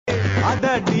அத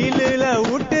டீலில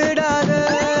விட்டுடாத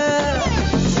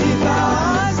சீதா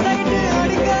சைடு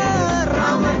அடிக்க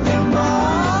ராமன்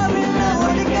மாவில்ல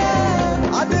ஒடிக்க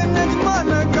அது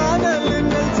நிஜமான காதல்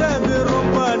நினைச்சது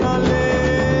ரொம்ப நாளே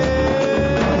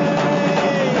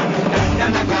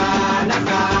நகா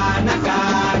நகா நகா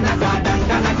நகா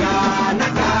நகா நகா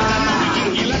நகா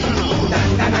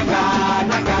நகா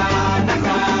நகா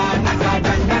நகா நகா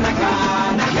நகா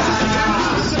நகா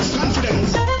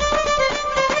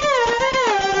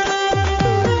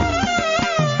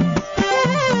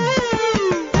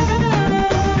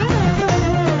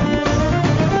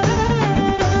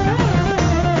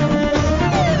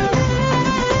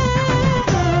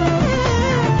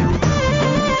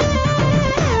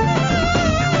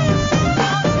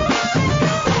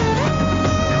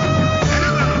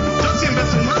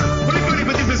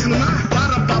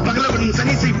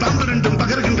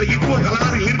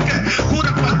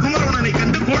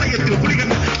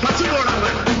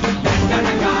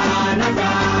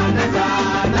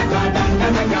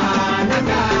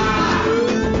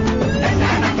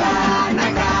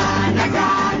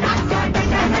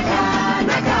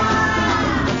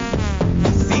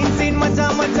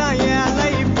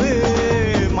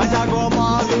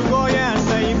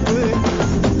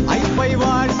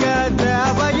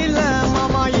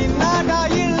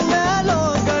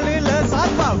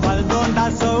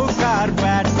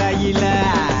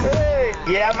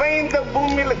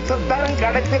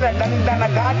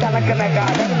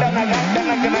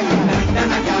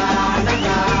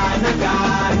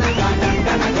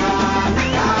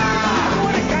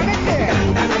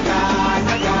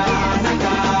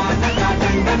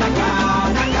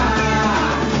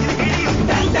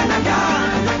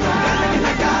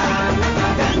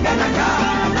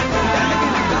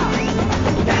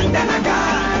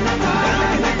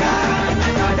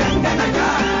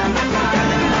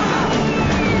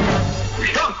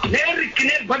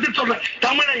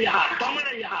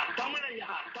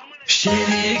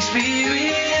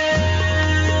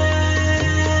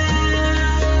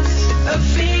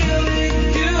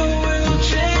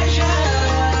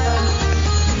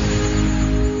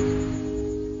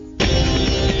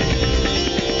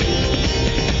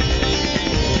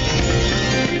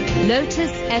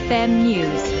Lotus FM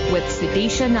News with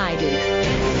Sudisha Naidu.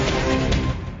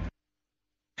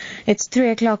 It's 3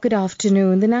 o'clock. Good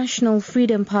afternoon. The National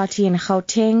Freedom Party in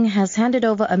Gauteng has handed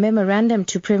over a memorandum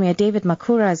to Premier David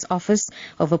Makhura's office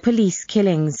over police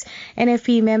killings.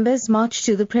 NFP members marched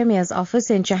to the Premier's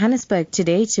office in Johannesburg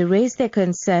today to raise their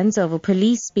concerns over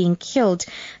police being killed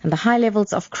and the high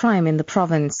levels of crime in the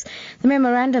province. The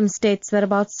memorandum states that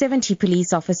about 70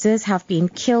 police officers have been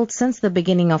killed since the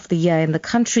beginning of the year in the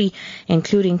country,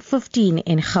 including 15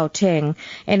 in Gauteng.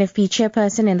 NFP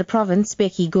chairperson in the province,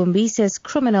 Becky Gumbi, says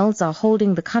criminals are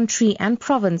holding the country and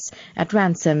province at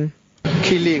ransom.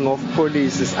 Killing of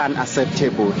police is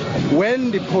unacceptable. When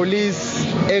the police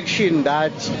action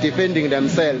that defending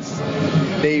themselves,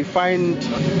 they find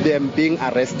them being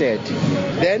arrested.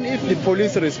 Then if the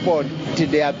police respond,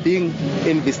 they are being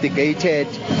investigated,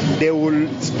 they will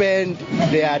spend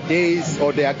their days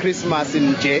or their Christmas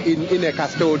in a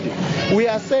custody. We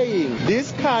are saying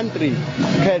this country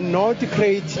cannot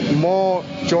create more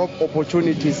job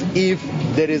opportunities if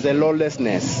there is a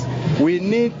lawlessness. We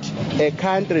need a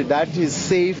country that is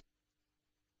safe.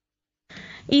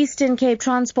 Eastern Cape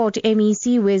Transport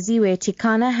MEC Weziwe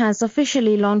Tikana has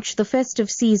officially launched the festive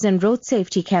season road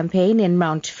safety campaign in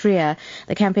Mount Frere.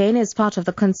 The campaign is part of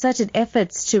the concerted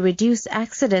efforts to reduce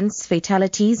accidents,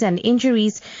 fatalities and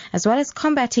injuries, as well as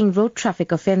combating road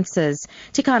traffic offences.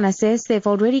 Tikana says they've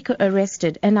already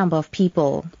arrested a number of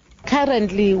people.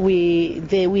 Currently,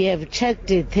 we have checked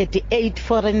 38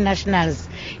 foreign nationals,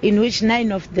 in which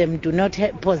 9 of them do not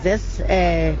possess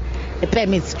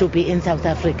permits to be in South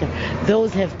Africa.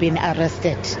 Those have been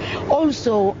arrested.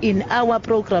 Also, in our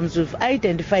programs, we've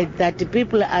identified that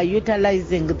people are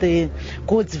utilizing the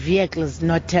goods vehicles,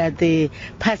 not the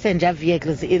passenger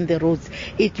vehicles in the roads.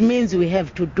 It means we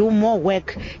have to do more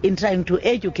work in trying to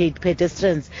educate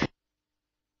pedestrians.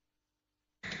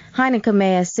 Heineken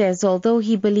Meyer says although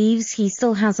he believes he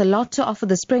still has a lot to offer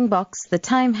the Springboks, the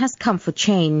time has come for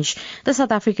change. The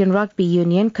South African Rugby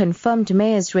Union confirmed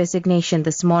Meyer's resignation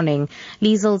this morning.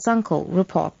 Liesel Zankel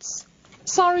reports.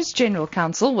 SARU's General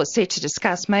Council was set to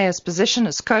discuss Meyer's position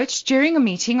as coach during a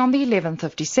meeting on the 11th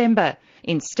of December.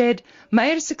 Instead,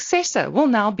 Meyer's successor will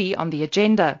now be on the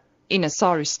agenda. In a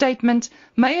SARU statement,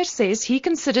 Meyer says he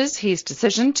considers his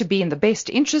decision to be in the best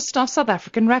interest of South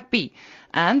African rugby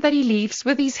and that he leaves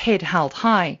with his head held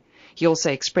high. He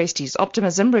also expressed his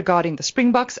optimism regarding the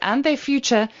Springboks and their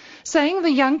future, saying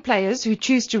the young players who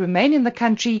choose to remain in the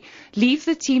country leave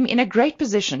the team in a great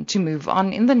position to move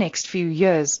on in the next few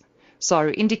years.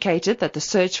 Saru indicated that the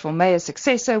search for Meye's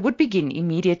successor would begin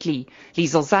immediately.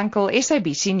 Liesel Zankel,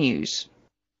 SABC News.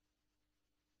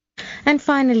 And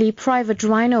finally, private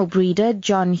rhino breeder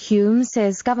John Hume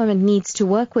says government needs to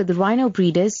work with rhino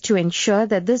breeders to ensure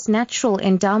that this natural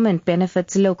endowment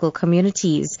benefits local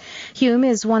communities. Hume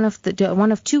is one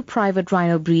of two private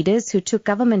rhino breeders who took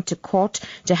government to court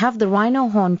to have the rhino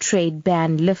horn trade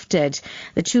ban lifted.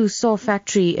 The two saw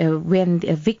victory when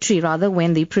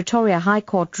the Pretoria High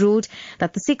Court ruled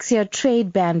that the 6-year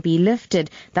trade ban be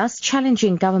lifted, thus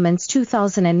challenging government's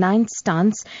 2009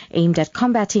 stance aimed at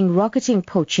combating rocketing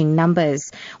poaching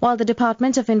numbers. While the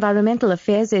Department of Environmental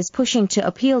Affairs is pushing to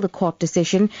appeal the court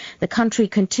decision, the country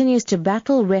continues to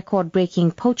battle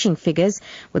record-breaking poaching figures,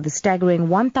 with a staggering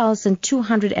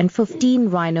 1,215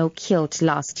 rhino killed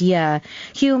last year.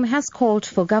 Hume has called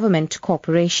for government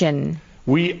cooperation.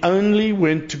 We only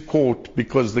went to court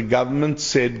because the government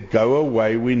said, go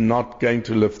away, we're not going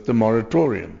to lift the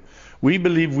moratorium. We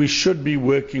believe we should be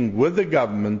working with the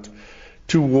government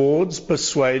towards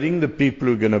persuading the people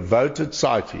who are going to vote at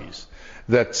CITES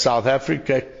that South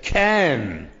Africa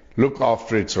can look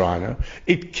after its rhino,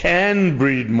 it can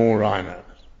breed more rhinos,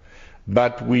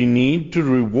 but we need to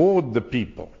reward the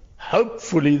people,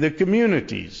 hopefully the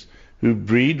communities who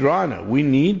breed rhino. We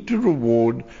need to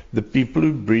reward the people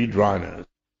who breed rhinos.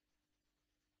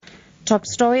 Top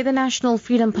story, the National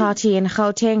Freedom Party in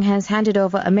Gauteng has handed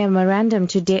over a memorandum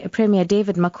to Premier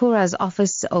David Makhura's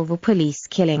office over police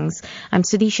killings. I'm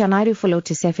Sudisha Naidu for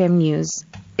Lotus FM News.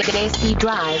 AC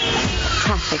Drive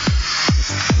traffic.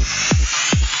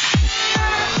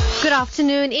 Good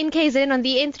afternoon. In KZN on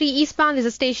the N3 eastbound, there's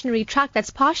a stationary truck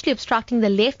that's partially obstructing the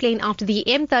left lane after the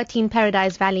M13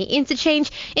 Paradise Valley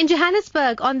interchange. In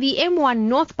Johannesburg, on the M1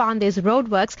 northbound, there's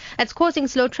roadworks that's causing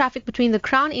slow traffic between the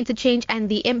Crown interchange and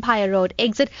the Empire Road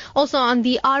exit. Also on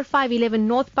the R511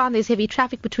 northbound, there's heavy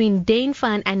traffic between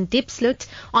Dainfern and Diepsloot.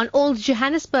 On Old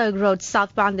Johannesburg Road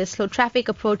southbound, there's slow traffic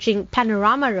approaching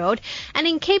Panorama Road. And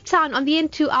in Cape Town, on the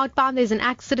N2 outbound, there's an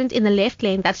accident in the left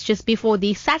lane that's just before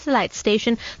the satellite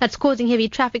station. That's causing heavy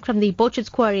traffic from the Butchers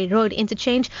Quarry Road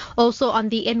interchange. Also on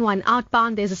the N1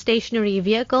 outbound, there's a stationary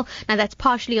vehicle. Now that's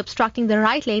partially obstructing the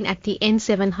right lane at the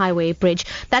N7 highway bridge.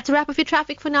 That's a wrap of your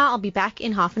traffic for now. I'll be back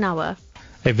in half an hour.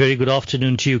 A very good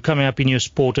afternoon to you. Coming up in your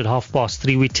sport at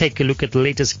 3:30, we take a look at the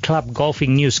latest club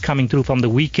golfing news coming through from the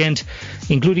weekend,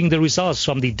 including the results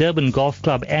from the Durban Golf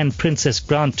Club and Princess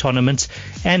Grand tournaments,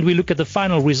 and we look at the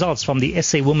final results from the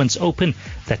SA Women's Open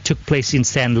that took place in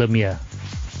San Lemire.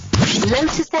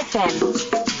 Lotus FM.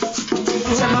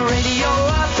 Turn my radio